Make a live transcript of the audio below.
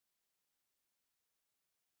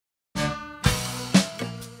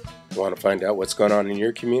Want to find out what's going on in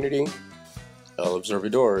your community? El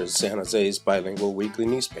Observador is San Jose's bilingual weekly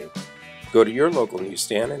newspaper. Go to your local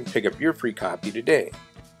newsstand and pick up your free copy today.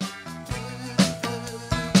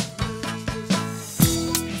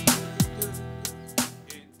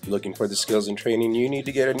 Looking for the skills and training you need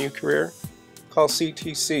to get a new career? Call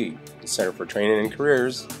CTC, the Center for Training and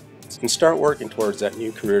Careers, and start working towards that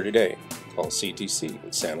new career today. Call CTC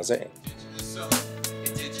in San Jose.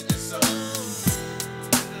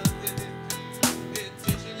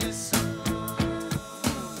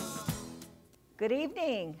 Good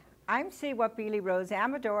evening. I'm Cihuapilli Rose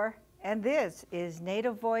Amador, and this is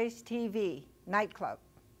NativeVoiceTV nightclub,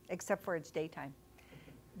 except for it's daytime.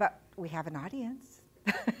 But we have an audience.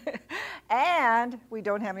 And we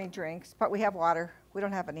don't have any drinks, but we have water. We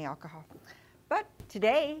don't have any alcohol. But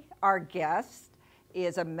today, our guest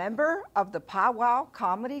is a member of the Pow Wow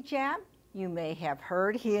Comedy Jam. You may have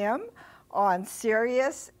heard him on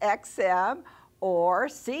SiriusXM or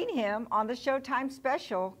seen him on the Showtime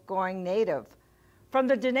Special, Goin Native. From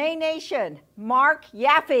the Dine Nation, Marc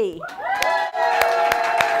Yaffee.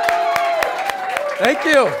 Thank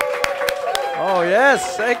you. Oh,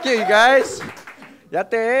 yes. Thank you, you guys.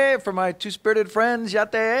 Yate, for my two-spirited friends,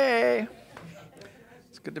 yate.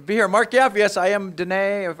 It's good to be here. Marc Yaffee, yes, I am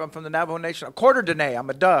Dine. I'm from the Navajo Nation. A quarter Dine, I'm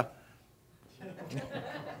a duh.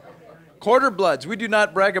 Quarter bloods. We do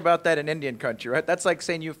not brag about that in Indian country, right? That's like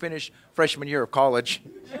saying you finish freshman year of college.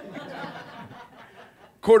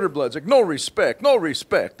 Quarter bloods, like no respect, no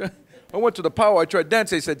respect. I went to the Pow Wow, I tried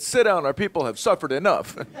dancing, they said, sit down, our people have suffered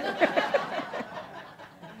enough.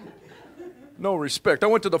 No respect. I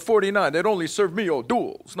went to the 49. They'd only serve me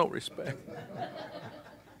O'Douls. No respect.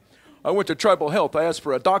 I went to Tribal Health. I asked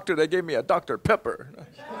for a doctor. They gave me a Dr. Pepper.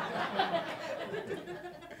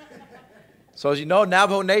 So as you know,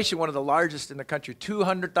 Navajo Nation, one of the largest in the country.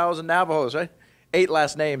 200,000 Navajos, right? 8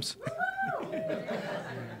 last names.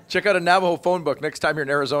 Check out a Navajo phone book next time you're in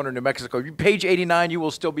Arizona or New Mexico. Page 89, you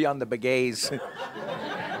will still be on the Begays.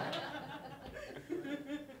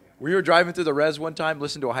 We were driving through the res one time,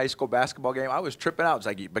 listening to a high school basketball game. I was tripping out. It's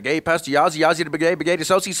like, Begay past Yazi, Yazi to Begay, Begay to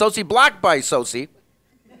Sosi, Sosi blocked by Sosi.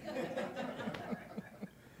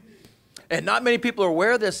 And not many people are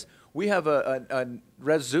aware of this. We have a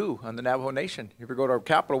res zoo on the Navajo Nation. If you go to our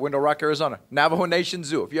capital, Window Rock, Arizona, Navajo Nation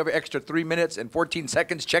Zoo. If you have an extra 3 minutes and 14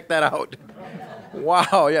 seconds, check that out.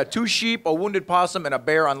 Wow, yeah, 2 sheep, a wounded possum, and a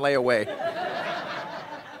bear on layaway.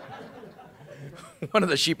 One of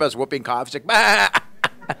the sheep has whooping cough. It's like, bah!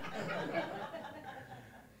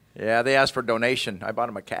 Yeah, they asked for donation. I bought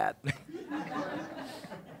him a cat.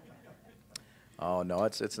 Oh no,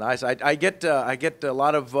 it's nice. I get a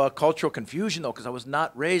lot of cultural confusion though, because I was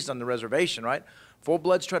not raised on the reservation, right? Full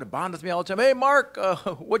bloods try to bond with me all the time. Hey, Mark,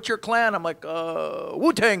 what's your clan? I'm like,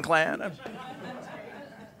 Wu-Tang Clan.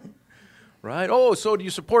 Right? Oh, so do you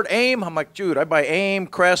support AIM? I'm like, dude, I buy AIM,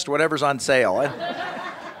 Crest, whatever's on sale.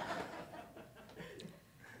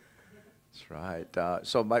 Right.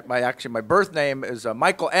 So my birth name is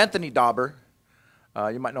Michael Anthony Dauber.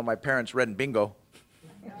 You might know my parents, Red and Bingo.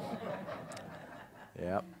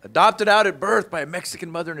 Yeah. Adopted out at birth by a Mexican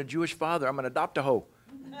mother and a Jewish father. I'm an adopt-a-ho.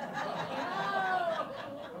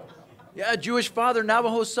 Yeah, Jewish father,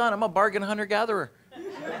 Navajo son. I'm a bargain hunter-gatherer.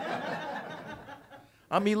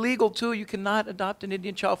 I'm illegal, too. You cannot adopt an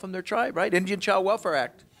Indian child from their tribe, right? Indian Child Welfare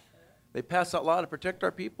Act. They passed that law to protect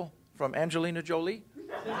our people from Angelina Jolie.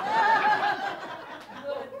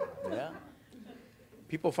 Yeah.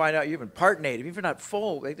 People find out you're even part Native, even if you're not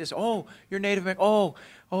full. They just, oh, you're Native. Oh,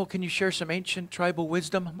 can you share some ancient tribal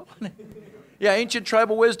wisdom? Yeah, ancient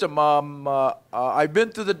tribal wisdom. I've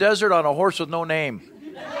been through the desert on a horse with no name.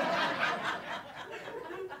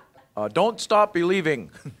 Don't stop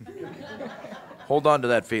believing. Hold on to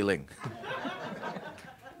that feeling.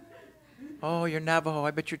 Oh, you're Navajo.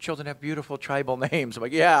 I bet your children have beautiful tribal names. I'm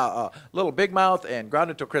like, yeah, Little Big Mouth and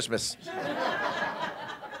Grounded Till Christmas.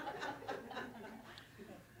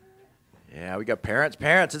 Yeah, we got parents.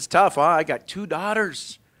 Parents, it's tough, huh? I got 2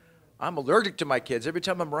 daughters. I'm allergic to my kids. Every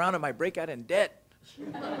time I'm around them, I break out in debt.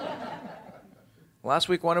 Last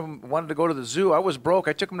week, one of them wanted to go to the zoo. I was broke.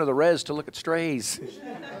 I took them to the res to look at strays.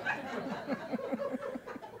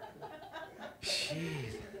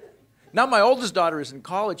 Jeez. Now my oldest daughter is in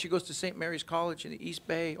college. She goes to St. Mary's College in the East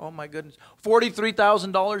Bay. Oh, my goodness.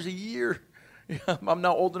 $43,000 a year. I'm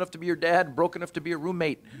now old enough to be your dad and broke enough to be your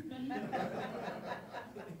roommate.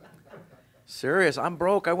 Serious, I'm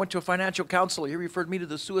broke. I went to a financial counselor. He referred me to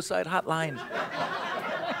the suicide hotline.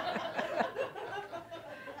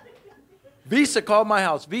 Visa called my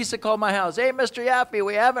house. Visa called my house. Hey, Mr. Yaffee,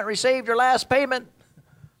 we haven't received your last payment.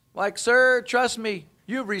 Like, sir, trust me,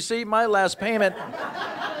 you've received my last payment.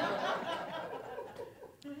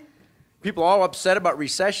 People are all upset about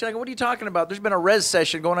recession. I go, what are you talking about? There's been a res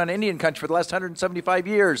session going on in Indian country for the last 175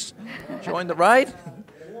 years. Join the right?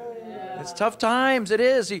 It's tough times. It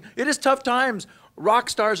is. It is tough times. Rock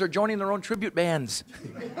stars are joining their own tribute bands.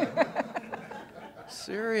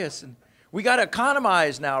 Serious. And we got to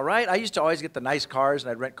economize now, right? I used to always get the nice cars,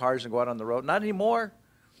 and I'd rent cars and go out on the road. Not anymore.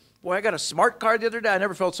 Boy, I got a smart car the other day. I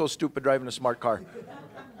never felt so stupid driving a smart car.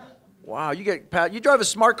 Wow, you drive a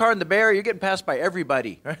smart car in the Bay Area, you're getting passed by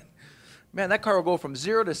everybody. Right? Man, that car will go from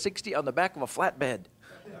 0 to 60 on the back of a flatbed.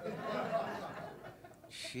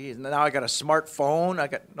 Jeez, and now I got a smartphone. I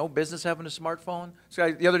got no business having a smartphone. This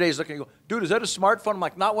guy the other day is looking and go, dude, is that a smartphone? I'm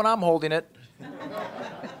like, not when I'm holding it.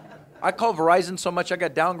 I call Verizon so much I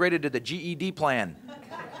got downgraded to the GED plan.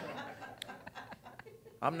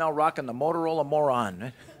 I'm now rocking the Motorola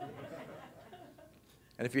Moron.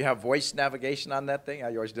 And if you have voice navigation on that thing, you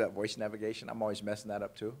always do that voice navigation. I'm always messing that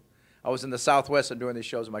up too. I was in the Southwest and doing these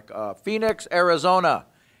shows. I'm like, Phoenix, Arizona.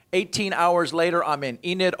 18 hours later, I'm in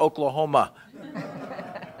Enid, Oklahoma.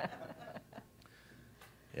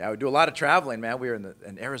 Yeah, we do a lot of traveling, man. We were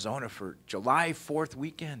in Arizona for July 4th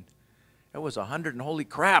weekend. It was 100 and holy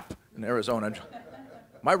crap in Arizona.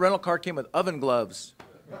 My rental car came with oven gloves.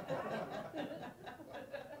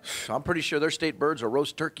 I'm pretty sure their state birds are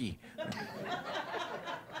roast turkey.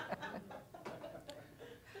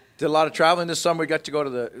 Did a lot of traveling this summer. We got to go to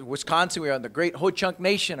the Wisconsin. We were on the Great Ho-Chunk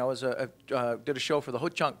Nation. I was did a show for the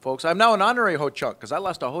Ho-Chunk folks. I'm now an honorary Ho-Chunk because I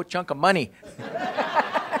lost a Ho-Chunk of money.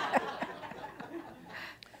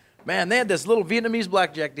 Man, they had this little Vietnamese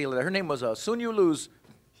blackjack dealer there. Her name was Sun Yu Luz.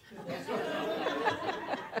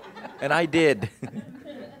 And I did.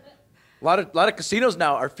 A lot of casinos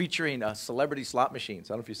now are featuring celebrity slot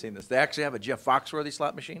machines. I don't know if you've seen this. They actually have a Jeff Foxworthy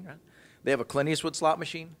slot machine. Right? They have a Clint Eastwood slot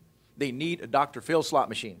machine. They need a Dr. Phil slot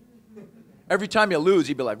machine. Every time you lose,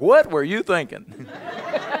 he'd be like, what were you thinking?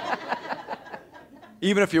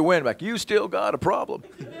 Even if you win, like, you still got a problem.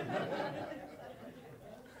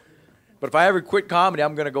 But if I ever quit comedy,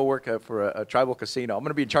 I'm going to go work for a tribal casino. I'm going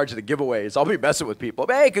to be in charge of the giveaways. I'll be messing with people.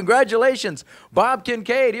 Hey, congratulations, Bob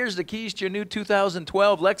Kincaid. Here's the keys to your new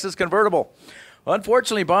 2012 Lexus convertible.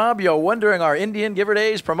 Unfortunately, Bob, you won during our Indian Giver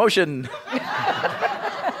Days promotion.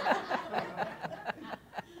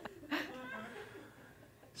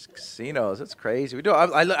 Casinos, it's crazy. We do.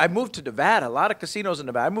 I moved to Nevada, a lot of casinos in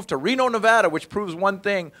Nevada. I moved to Reno, Nevada, which proves one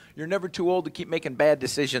thing. You're never too old to keep making bad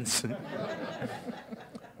decisions.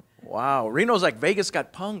 Wow, Reno's like Vegas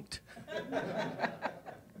got punked.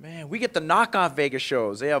 Man, we get the knockoff Vegas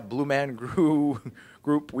shows. They have Blue Man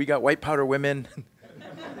Group. We got White Powder Women.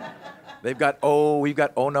 They've got we've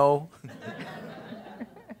got Oh No.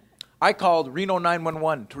 I called Reno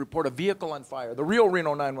 911 to report a vehicle on fire, the real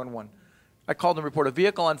Reno 911. I called them to report a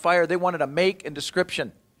vehicle on fire. They wanted a make and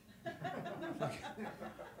description.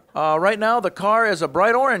 Right now, the car is a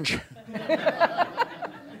bright orange.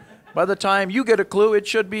 By the time you get a clue, it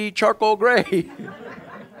should be charcoal gray.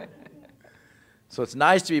 So it's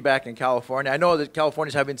nice to be back in California. I know that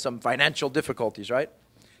California's having some financial difficulties, right?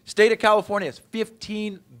 State of California is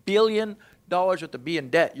 $15 billion with the B in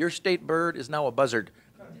debt. Your state bird is now a buzzard.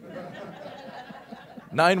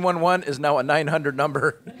 911 is now a 900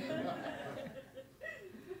 number.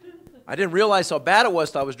 I didn't realize how bad it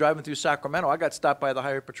was till I was driving through Sacramento. I got stopped by the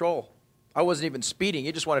highway patrol. I wasn't even speeding.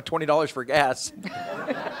 He just wanted $20 for gas.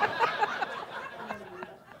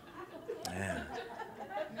 Man.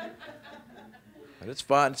 But it's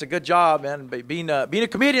fun. It's a good job, man. Being a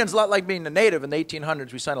comedian is a lot like being a native. In the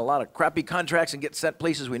 1800s, we signed a lot of crappy contracts and get sent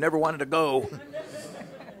places we never wanted to go.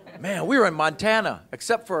 Man, we were in Montana.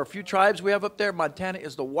 Except for a few tribes we have up there, Montana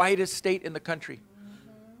is the whitest state in the country.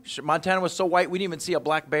 Montana was so white, we didn't even see a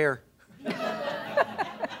black bear.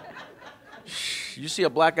 You see a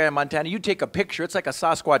black guy in Montana, you take a picture, it's like a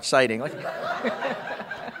Sasquatch sighting. Like,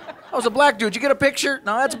 I was a black dude, you get a picture?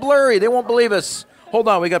 No, that's blurry, they won't believe us. Hold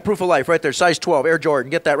on, we got proof of life right there, size 12, Air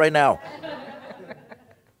Jordan, get that right now.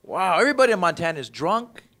 Wow, everybody in Montana is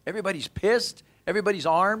drunk, everybody's pissed, everybody's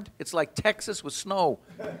armed. It's like Texas with snow.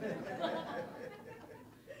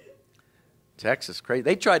 Texas,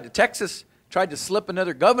 crazy. Texas tried to slip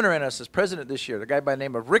another governor in us as president this year, the guy by the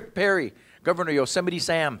name of Rick Perry, governor of Yosemite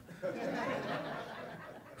Sam.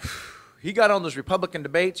 He got on those Republican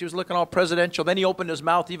debates. He was looking all presidential. Then he opened his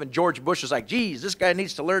mouth. Even George Bush was like, geez, this guy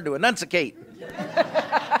needs to learn to enunciate.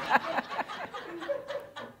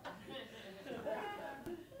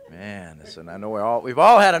 Man, listen, I know we've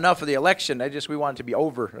all had enough of the election. We want it to be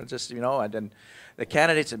over. And then the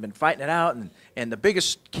candidates have been fighting it out. And the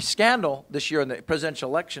biggest scandal this year in the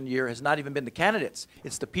presidential election year has not even been the candidates.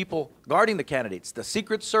 It's the people guarding the candidates, the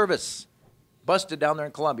Secret Service. Busted down there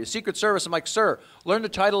in Colombia. Secret Service, I'm like, sir, learn the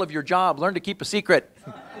title of your job. Learn to keep a secret.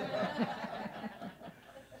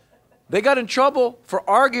 They got in trouble for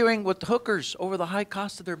arguing with the hookers over the high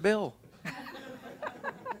cost of their bill.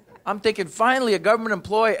 I'm thinking, finally, a government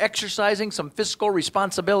employee exercising some fiscal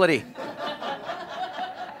responsibility.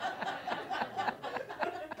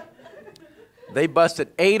 They busted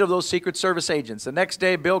 8 of those Secret Service agents. The next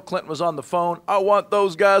day, Bill Clinton was on the phone. I want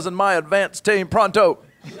those guys in my advance team pronto.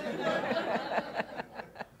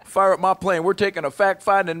 Fire up my plane. We're taking a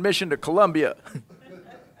fact-finding mission to Colombia.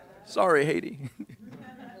 Sorry, Haiti.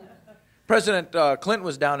 President Clinton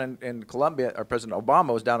was down in Colombia, or President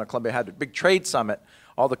Obama was down in Colombia, had a big trade summit.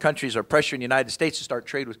 All the countries are pressuring the United States to start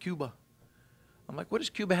trade with Cuba. I'm like, what does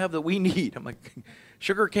Cuba have that we need? I'm like,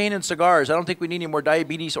 sugar cane and cigars. I don't think we need any more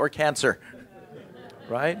diabetes or cancer.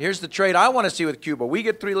 Right? Here's the trade I want to see with Cuba. We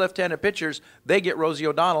get 3 left-handed pitchers. They get Rosie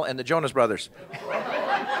O'Donnell and the Jonas Brothers.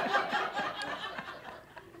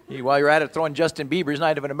 While you're at it, throwing Justin Bieber, he's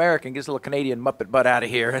not even American. Get this little Canadian Muppet butt out of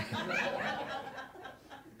here.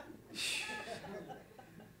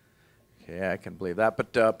 Yeah, I can believe that.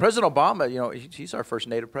 But President Obama, you know, he's our first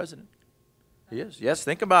Native president. He is. Yes,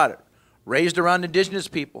 think about it. Raised around indigenous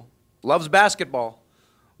people, loves basketball,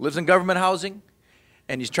 lives in government housing,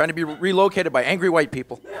 and he's trying to be relocated by angry white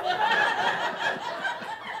people.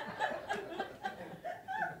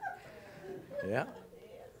 Yeah.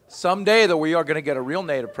 Someday, though, we are going to get a real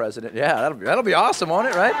Native president. Yeah, that'll be awesome, won't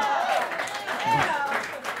it, right?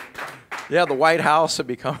 Yeah, the White House will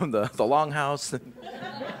become the Long House.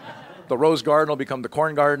 The Rose Garden will become the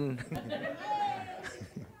Corn Garden.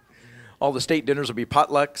 All the state dinners will be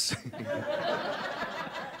potlucks.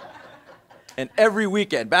 And every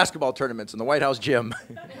weekend, basketball tournaments in the White House gym.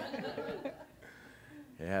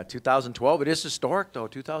 Yeah, 2012. It is historic, though.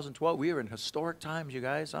 2012. We are in historic times, you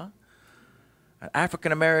guys, huh? An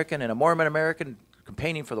African-American and a Mormon-American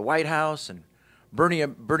campaigning for the White House, and Bernie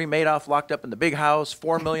Madoff locked up in the big house.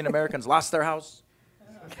 4 million Americans lost their house.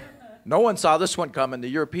 No one saw this one coming. The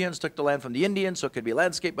Europeans took the land from the Indians so it could be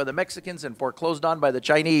landscaped by the Mexicans and foreclosed on by the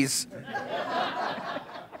Chinese.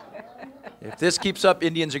 If this keeps up,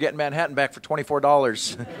 Indians are getting Manhattan back for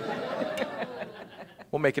 $24.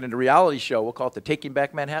 We'll make it into a reality show. We'll call it the Taking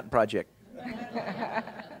Back Manhattan Project.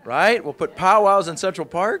 Right? We'll put powwows in Central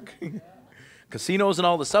Park, casinos in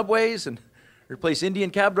all the subways, and replace Indian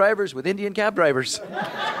cab drivers with Indian cab drivers.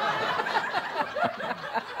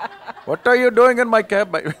 What are you doing in my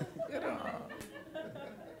cab?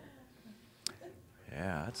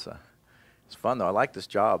 Yeah, it's fun, though. I like this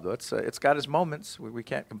job, though. It's got its moments. We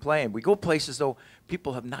can't complain. We go places, though,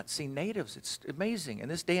 people have not seen natives. It's amazing in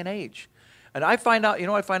this day and age. And I find out,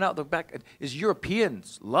 look back, is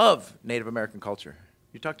Europeans love Native American culture.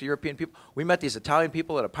 You talk to European people. We met these Italian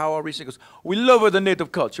people at a powwow recently. Goes, we love the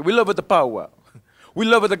native culture. We love the powwow. We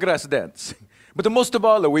love the grass dance. But the most of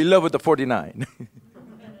all, we love the 49.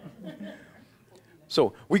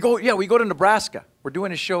 So we go to Nebraska. We're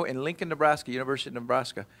doing a show in Lincoln, Nebraska, University of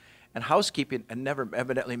Nebraska. And housekeeping had never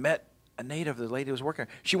evidently met a native, the lady who was working.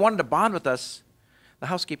 She wanted to bond with us. The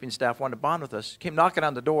housekeeping staff wanted to bond with us. Came knocking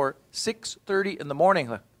on the door, 6:30 in the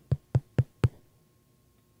morning.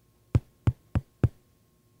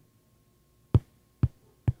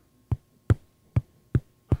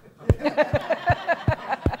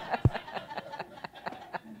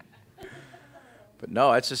 But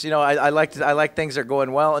no, it's just, I like things that are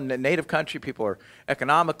going well. In the native country, people are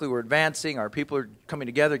economically, we're advancing. Our people are coming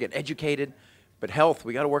together, getting educated. But health,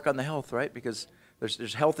 we got to work on the health, right? Because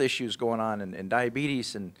there's health issues going on, and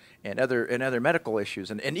diabetes and other medical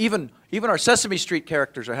issues. And even our Sesame Street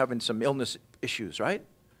characters are having some illness issues, right?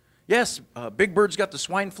 Yes, Big Bird's got the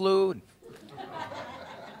swine flu. And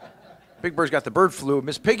Big Bird's got the bird flu.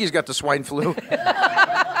 Miss Piggy's got the swine flu.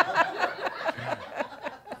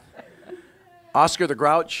 Oscar the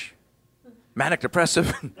Grouch, manic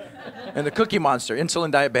depressive, and the Cookie Monster, insulin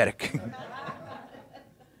diabetic.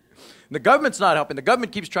 The government's not helping. The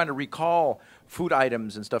government keeps trying to recall food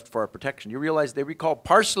items and stuff for our protection. You realize they recalled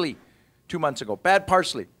parsley 2 months ago. Bad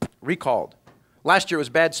parsley, recalled. Last year was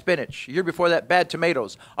bad spinach. The year before that, bad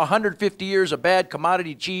tomatoes. 150 years of bad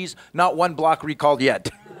commodity cheese, not one block recalled yet.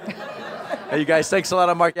 Hey, you guys, thanks a lot.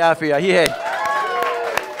 I'm Marc Yaffee. Hey.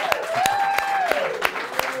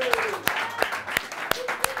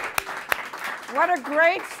 What a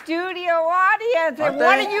great studio audience. And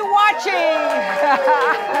what are you watching?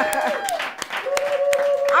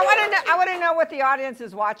 I want to know what the audience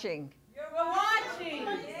is watching. You're watching.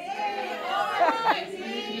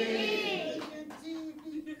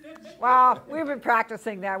 Well, we've been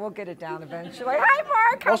practicing that. We'll get it down eventually. Hi,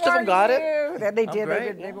 Mark. How Most of them got you? it. They did.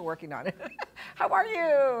 Great, They've been working on it. How are you?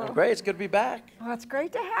 I'm great. It's good to be back. Well, it's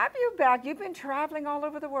great to have you back. You've been traveling all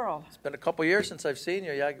over the world. It's been a couple years since I've seen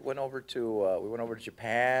you. Yeah, I went over to we went over to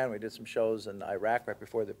Japan. We did some shows in Iraq right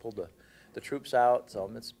before they pulled the troops out.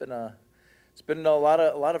 So it's been a lot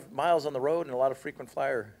of miles on the road and a lot of frequent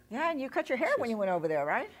flyer. Yeah, and you cut your hair when you went over there,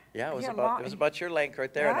 right? Yeah, it was about your length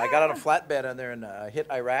right there. Yeah. And I got on a flatbed on there and hit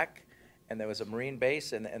Iraq, and there was a Marine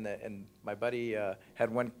base, and my buddy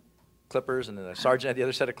had one clippers, and then the sergeant had the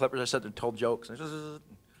other set of clippers. I sat there and told jokes.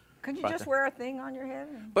 Couldn't you just wear a thing on your head?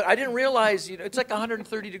 But I didn't realize, it's like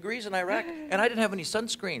 130 degrees in Iraq, and I didn't have any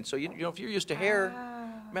sunscreen. So, if you're used to hair,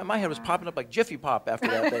 man, my head was popping up like Jiffy Pop after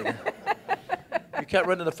that thing. You can't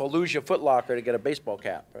run to the Fallujah Foot Locker to get a baseball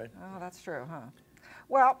cap, right? Oh, that's true, huh?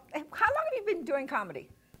 Well, how long have you been doing comedy?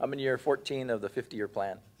 I'm in year 14 of the 50-year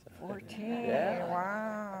plan. 14, yeah.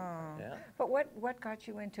 Wow. Yeah. But what got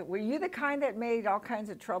you into it? Were you the kind that made all kinds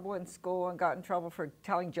of trouble in school and got in trouble for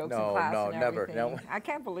telling jokes in class and everything? No. I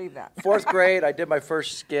can't believe that. Fourth grade, I did my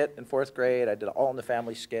first skit in fourth grade. I did an All in the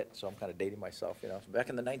Family skit, so I'm kind of dating myself, back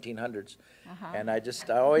in the 1900s. And I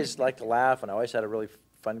always liked to laugh, and I always had a really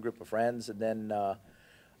fun group of friends. And then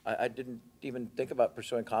I didn't even think about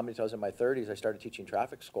pursuing comedy until I was in my 30s. I started teaching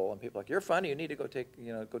traffic school, and people were like, "You're funny. You need to go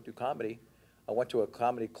go do comedy." I went to a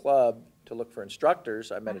comedy club to look for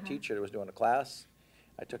instructors. I met a teacher that was doing a class.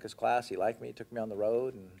 I took his class. He liked me. He took me on the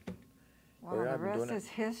road, and the rest is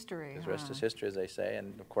history. The rest is history, as they say.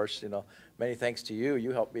 And of course, many thanks to you.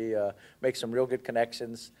 You helped me make some real good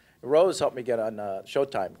connections. Rose helped me get on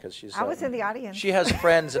Showtime because she's. I was in the audience. She has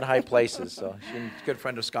friends in high places, so she's a good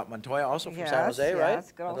friend of Scott Montoya, also from San Jose, right?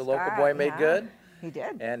 Yes, good old the local Scott, boy made good. He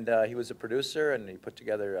did. And he was a producer, and he put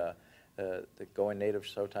together the Goin Native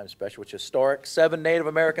Showtime Special, which is historic. 7 Native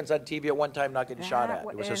Americans on TV at one time not getting shot at.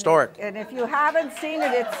 It was historic. And if you haven't seen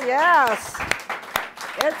it, it's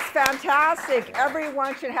fantastic.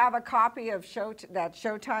 Everyone should have a copy of that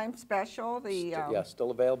Showtime Special.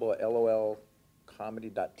 Still available at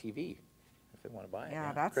lolcomedy.tv if they want to buy it.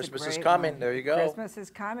 Yeah, that's Christmas a great is coming. one. There you go. Christmas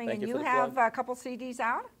is coming, and you have a couple CDs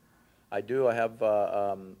out? I do. I have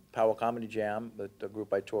Pow Wow Comedy Jam, the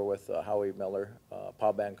group I tour with, Howie Miller,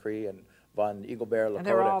 Paul Bancree, and Vaugh, EagleBear, Lakota. And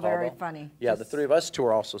they're all very funny. Yeah, the three of us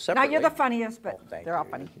tour also separately. Now, you're the funniest, but they're all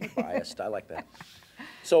funny. Biased. I like that.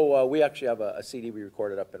 So we actually have a CD we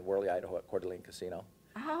recorded up in Worley, Idaho at Coeur d'Alene Casino.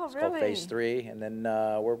 Oh, it's called Phase 3, and then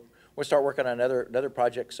we'll start working on another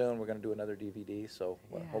project soon. We're going to do another DVD, so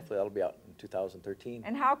hopefully that'll be out in 2013.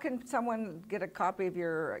 And how can someone get a copy of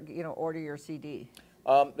your, order your CD?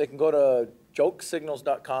 They can go to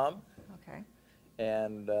jokesignals.com. Okay.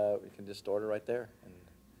 And you can just order right there. And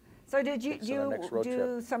so did you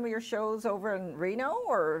do some of your shows over in Reno,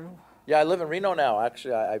 or? Yeah, I live in Reno now.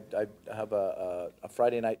 Actually, I have a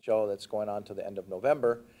Friday night show that's going on to the end of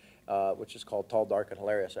November, which is called Tall, Dark, and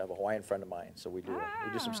Hilarious. I have a Hawaiian friend of mine, so we do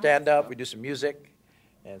some stand-up, we do some music,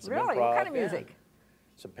 and some improv. Really? What kind of music? Yeah.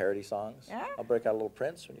 Some parody songs. Yeah? I'll break out a little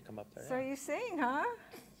Prince when you come up there. So you sing, huh?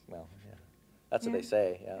 Well, yeah. That's what they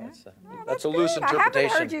say. Yeah, that's a loose interpretation. I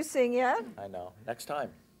haven't heard you sing yet. I know. Next time.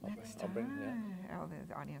 I'll bring, Oh,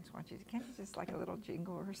 the audience wants you to. Can't you just like a little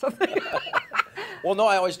jingle or something? Well, no,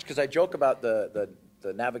 because I joke about the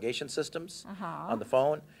navigation systems on the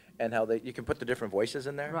phone and how you can put the different voices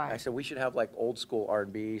in there. Right. I said we should have like old school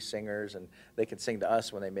R&B singers, and they can sing to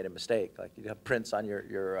us when they made a mistake. Like you have Prince on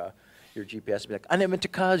your GPS, be like, "I never meant to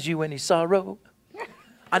cause you any sorrow.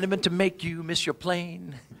 I never meant to make you miss your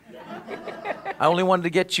plane. I only wanted to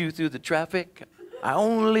get you through the traffic. I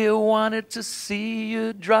only wanted to see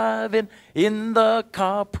you driving in the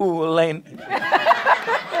carpool lane."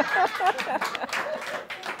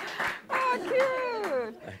 Oh,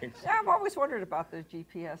 cute. Yeah, I've always wondered about the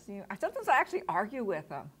GPS. Sometimes I actually argue with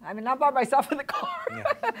them. I mean, not by myself in the car.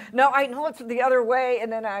 Yeah. No, I know it's the other way,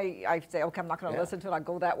 and then I say, okay, I'm not going to listen to it. I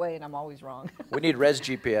go that way, and I'm always wrong. We need res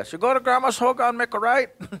GPS. You go to Grandma's Hogan, make a right.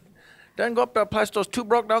 Then go up there past those 2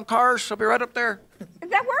 broke down cars. I'll be right up there.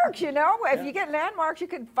 That works, If you get landmarks, you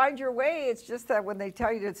can find your way. It's just that when they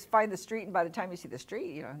tell you to find the street, and by the time you see the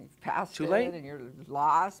street, you've passed Too late. and you're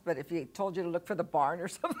lost. But if he told you to look for the barn or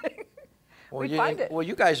something, we'd find it. Well,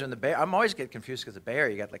 you guys are in the Bay. I'm always getting confused because the Bay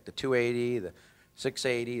Area, you got like the 280, the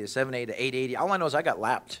 680, the 780, the 880. All I know is I got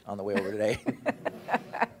lapped on the way over today.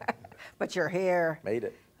 But you're here. Made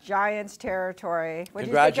it. Giants territory.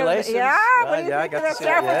 Congratulations. What do you think of the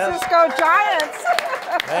San Francisco Giants?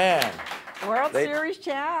 Man. World Series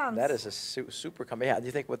champs. That is a super comeback. Yeah, do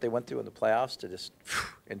you think what they went through in the playoffs to just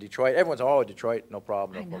in Detroit? Everyone's, Detroit, no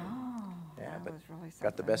problem. I know. Yeah, but was really got the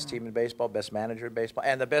something, best huh? team in baseball, best manager in baseball,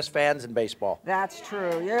 and the best fans in baseball. That's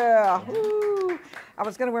true. Yeah. Woo. I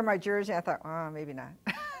was going to wear my jersey. I thought, oh, maybe not.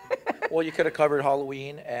 Well, you could have covered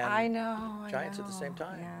Halloween and I know. Giants at the same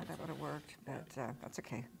time. Yeah, that would have worked, but that's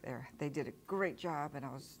okay. They did a great job, and I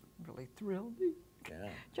was really thrilled. Yeah,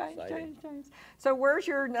 Giants. So where's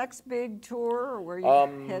your next big tour, or where are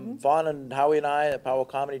you heading? Vaugh and Howie and I at Pow Wow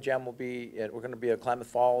Comedy Jam will be, we're going to be at Klamath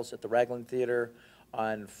Falls at the Raglan Theater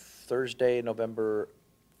on Thursday, November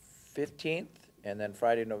 15th, and then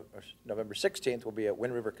Friday, November 16th, we'll be at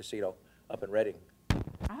Wind River Casino up in Reading.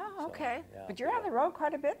 Oh, okay. So, yeah, but you're on the road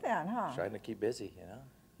quite a bit then, huh? Trying to keep busy, you know.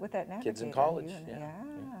 With that navigator. Kids in college, Yeah.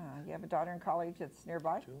 You have a daughter in college that's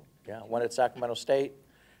nearby? Two. Yeah, one at Sacramento State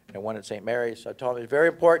and one at St. Mary's. So I told them it's very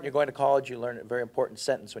important. You're going to college, you learn a very important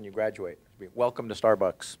sentence when you graduate. Welcome to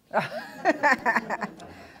Starbucks.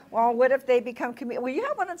 Well, what if they become Well, you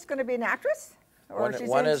have one that's going to be an actress? Or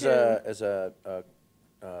One is a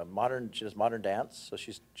modern. She does modern dance. So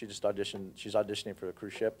she just auditioned. She's auditioning for the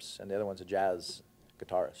cruise ships, and the other one's a jazz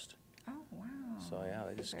guitarist. Oh wow! So yeah,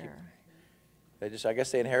 they just. I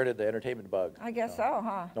guess they inherited the entertainment bug. I guess so,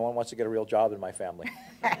 huh? No one wants to get a real job in my family.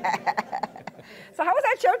 So how was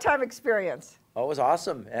that Showtime experience? Oh, it was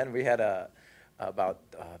awesome, and we had there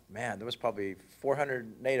was probably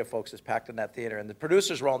 400 Native folks that's packed in that theater, and the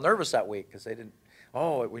producers were all nervous that week because they didn't.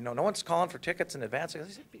 Oh, we know no one's calling for tickets in advance. I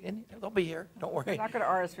said, they'll be here. Don't worry. They're not going to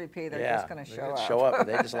RSVP. They're just going to show up. Show up.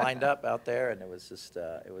 They just lined up out there, and it was just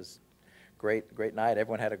it was great night.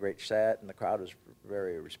 Everyone had a great set, and the crowd was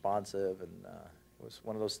very responsive, and it was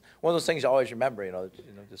one of those things you always remember. You know,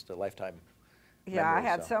 just a lifetime. Yeah, memory, I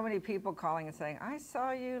had so many people calling and saying, "I saw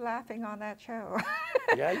you laughing on that show."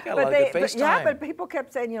 Yeah, you got a lot of good FaceTime. Yeah, but people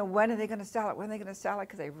kept saying, when are they going to sell it? When are they going to sell it?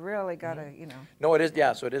 Because they really got to, No, it is.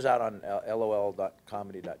 Yeah, so it is out on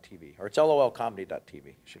lol.comedy.tv, or it's lolcomedy.tv.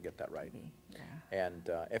 You should get that right. Yeah. And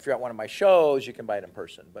if you're at one of my shows, you can buy it in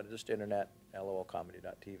person, but just internet,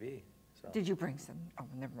 lolcomedy.tv. So. Did you bring some? Oh,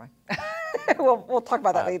 never mind. we'll talk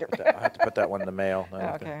about that later. I have to put that one in the mail.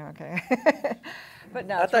 Okay. But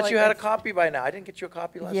no, I thought you had a copy by now. I didn't get you a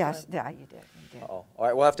copy last time? Yes, yeah, you did. Oh, all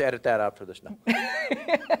right. We'll have to edit that out for this now.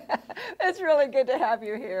 It's really good to have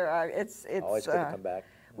you here. It's always good to come back.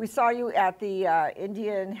 We saw you at the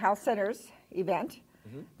Indian Health Centers event.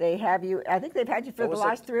 Mm-hmm. They have you. I think they've had you for the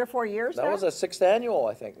last 3 or 4 years. That was a 6th annual,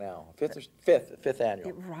 I think. Now fifth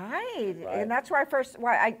annual. Right, and that's where I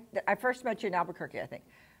first met you in Albuquerque, I think.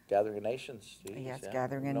 Gathering of Nations. Jeez, yes, yeah.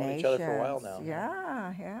 Gathering of We've known Nations. each other for a while now.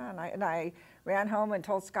 Yeah. And I ran home and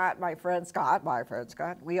told my friend Scott.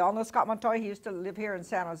 We all know Scott Montoya. He used to live here in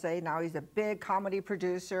San Jose. Now he's a big comedy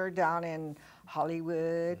producer down in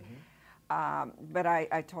Hollywood. Mm-hmm. But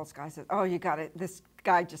I told Scott, I said, "Oh, you got it. This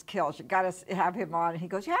guy just kills. You got to have him on." And he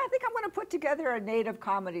goes, "Yeah, I think I'm going to put together a Native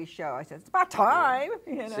comedy show." I said, "It's about time."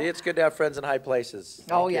 See, it's good to have friends in high places.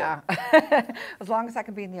 Oh, yeah. As long as I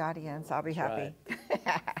can be in the audience, I'll be happy.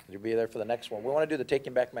 Right. You'll be there for the next one. We want to do the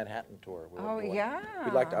Taking Back Manhattan tour. Yeah.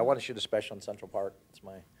 I want to shoot a special in Central Park. It's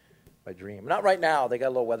my dream. Not right now. They got a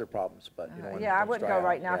little weather problems, but I wouldn't go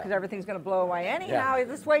right now because everything's going to blow away anyhow. Yeah.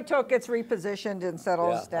 Just wait till it gets repositioned and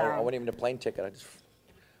settles down. I wouldn't even a plane ticket. I just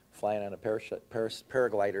flying on a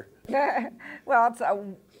paraglider. Well, it's a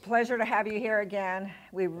pleasure to have you here again.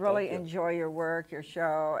 We really enjoy your work, your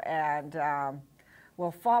show, and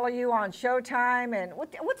we'll follow you on Showtime. And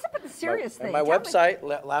what's up with the serious thing? My website,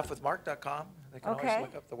 laughwithmark.com. They can always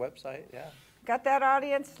look up the website. Yeah. Got that,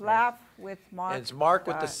 audience? Laugh with Mark. And it's Mark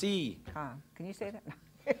with the C. Can you say that?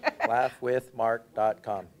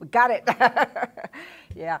 Laughwithmark.com. We got it.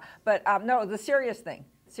 Yeah, but no, the serious thing.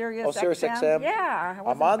 SiriusXM? Yeah.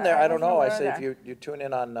 I'm on there. I don't know. I say if you tune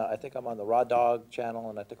in on, I think I'm on the Raw Dog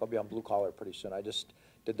channel, and I think I'll be on Blue Collar pretty soon. I just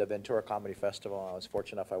did the Ventura Comedy Festival. I was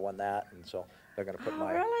fortunate enough I won that, and so they're going to put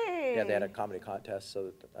Really? Yeah, they had a comedy contest,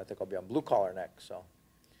 so I think I'll be on Blue Collar next. So.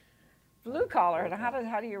 Blue Collar. And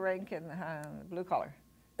how do you rank in Blue Collar?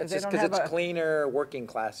 It's just because it's cleaner, working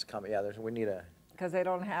class comedy. Yeah, we need a. Because they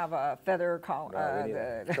don't have a feather collar. No, we need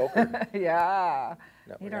a choker. Yeah.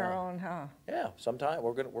 No, need our own, huh? Yeah, sometime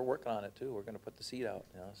we're working on it too. We're gonna put the seed out,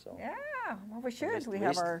 so. Yeah, well we should. We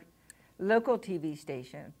have our local TV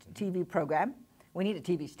station, TV program. We need a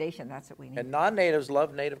TV station. That's what we need. And non-natives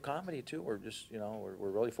love native comedy too. We're just, we're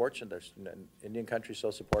really fortunate. There's Indian country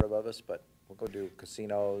so supportive of us, but we'll go do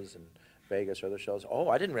casinos and Vegas or other shows. Oh,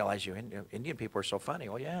 I didn't realize you Indian people are so funny.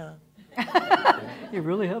 Well, yeah. You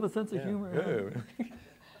really have a sense of humor. Yeah.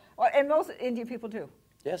 Well, and most Indian people do.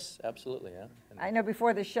 Yes, absolutely, yeah. I know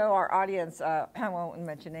before the show, our audience, I won't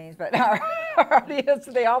mention names, but our audience,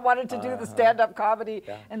 they all wanted to do the stand-up comedy,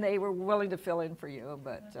 and they were willing to fill in for you,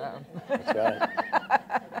 but... That's right.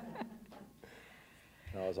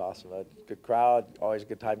 That was awesome. A good crowd. Always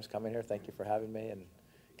good times coming here. Thank you for having me, and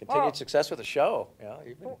continued success with the show.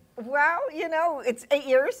 You know, well, you know, it's 8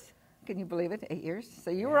 years. Can you believe it? 8 years.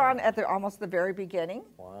 So you were on at almost the very beginning.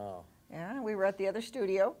 Wow. Yeah, we were at the other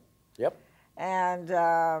studio. Yep. And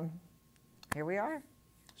here we are.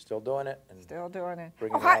 Still doing it. And still doing it.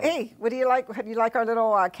 Oh, hi, hey, what do you like? Do you like our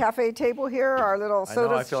little cafe table here, our little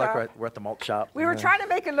soda shop? I feel like we're at the malt shop. We were trying to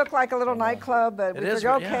make it look like a little nightclub, but we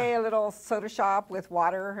figured, okay, a little soda shop with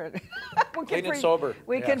water. Clean and sober.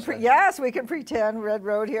 We can we can pretend Red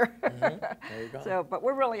Road here. There you go. So, but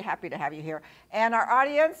we're really happy to have you here. And our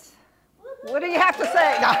audience, what do you have to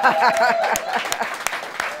say?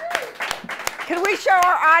 Can we show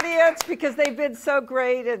our audience, because they've been so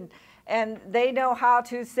great and they know how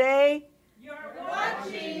to say, "You're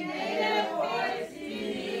watching Native Voice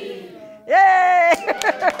TV." Yay!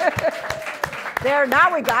 There,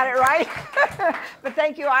 now we got it right. But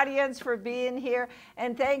thank you, audience, for being here.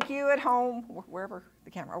 And thank you at home, wherever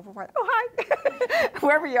the camera, oh, hi,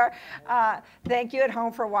 wherever you are. Thank you at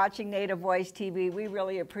home for watching Native Voice TV. We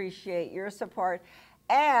really appreciate your support.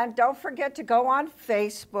 And don't forget to go on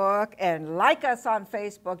Facebook and like us on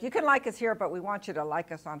Facebook. You can like us here, but we want you to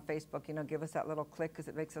like us on Facebook. You know, give us that little click because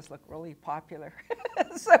it makes us look really popular.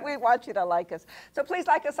 So we want you to like us. So please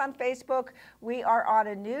like us on Facebook. We are on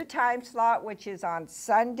a new time slot, which is on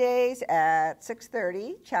Sundays at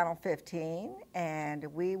 6:30, Channel 15. And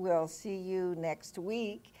we will see you next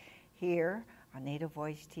week here on Native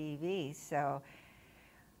Voice TV. So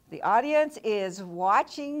the audience is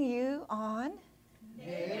watching you on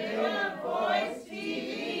Native Voice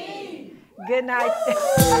TV. Good night.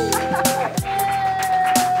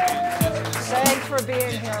 Thanks for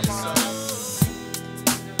being here, Mom.